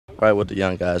Right, with the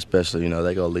young guys especially,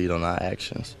 they go lead on our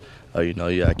actions. You got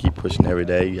to keep pushing every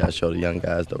day. You got to show the young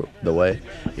guys the way.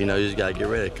 You just got to get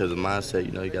ready because the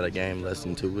mindset, you got a game less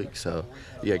than 2 weeks. So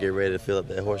you got to get ready to fill up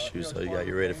that horseshoe, so you got to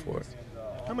get ready for it.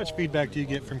 How much feedback do you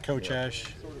get from Coach Ash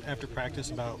after practice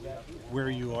about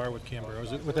where you are with Canberra?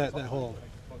 With that whole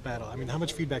battle? I mean, how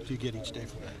much feedback do you get each day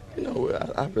from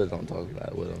that? I really don't talk about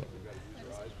it with him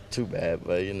too bad,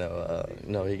 but he give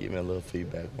me a little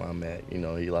feedback where I'm at. He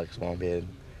likes where I'm heading,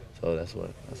 so that's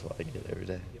what I get every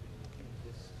day.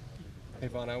 Hey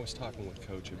Vonn, I was talking with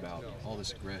Coach about all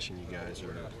this aggression you guys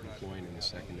are employing in the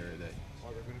secondary that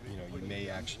you may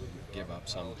actually give up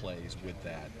some plays with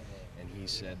that, and he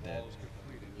said that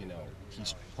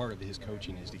he's part of his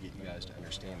coaching is to get you guys to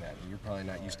understand that. And you're probably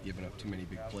not used to giving up too many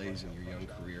big plays in your young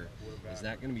career. Is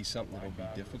that going to be something that'll be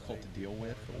difficult to deal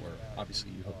with, or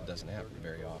obviously you hope it doesn't happen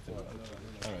very often?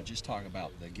 I don't know. Just talk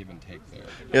about the give and take there.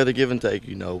 Yeah, the give and take.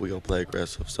 We gonna play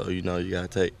aggressive, so you gotta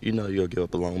take. You gonna give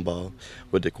up a long ball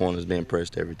with the corners being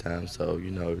pressed every time. So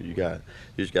you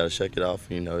just gotta shake it off.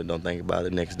 Don't think about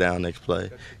it. Next down, next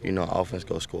play. Offense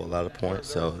gonna score a lot of points.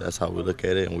 So that's how we look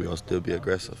at it, and we gonna still be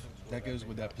aggressive. That goes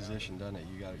with that position, doesn't it?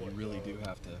 You really do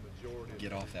have to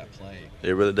get off that play.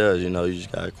 It really does. You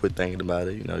just gotta quit thinking about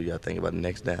it. You gotta think about the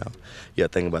next down. You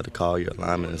gotta think about the call, your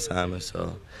alignment, assignment. So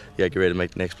you gotta get ready to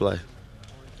make the next play.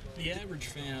 The average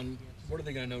fan, what are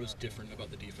they gonna notice different about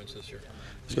the defense this year?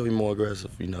 It's gonna be more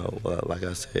aggressive. Like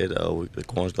I said, the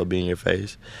corners gonna be in your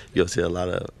face. You'll see a lot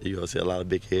of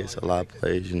big hits, a lot of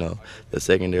plays. The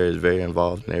secondary is very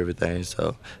involved in everything.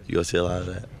 So you'll see a lot of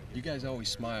that. You guys always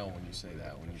smile when you say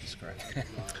that, when you describe it.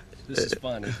 This is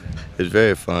fun, isn't it? It's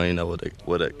very fun, with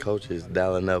the coach is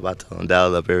dialing up. I tell him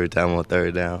dial up every time on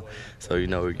third down. So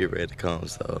we get ready to come.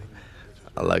 So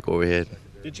I like where we're heading.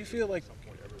 Did you feel like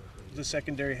the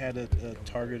secondary had a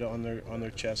target on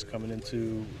their chest coming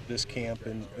into this camp,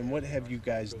 and what have you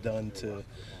guys done to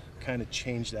kind of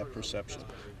change that perception?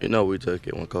 We took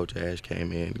it when Coach Ash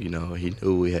came in. He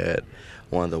knew we had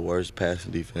one of the worst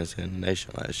passing defense in the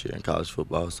nation last year in college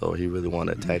football, so he really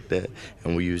wanted to attack that,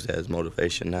 and we use that as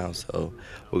motivation now. So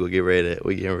we're gonna get ready.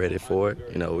 We're getting ready for it.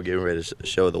 We're getting ready to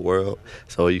show the world.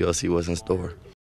 So you're gonna see what's in store.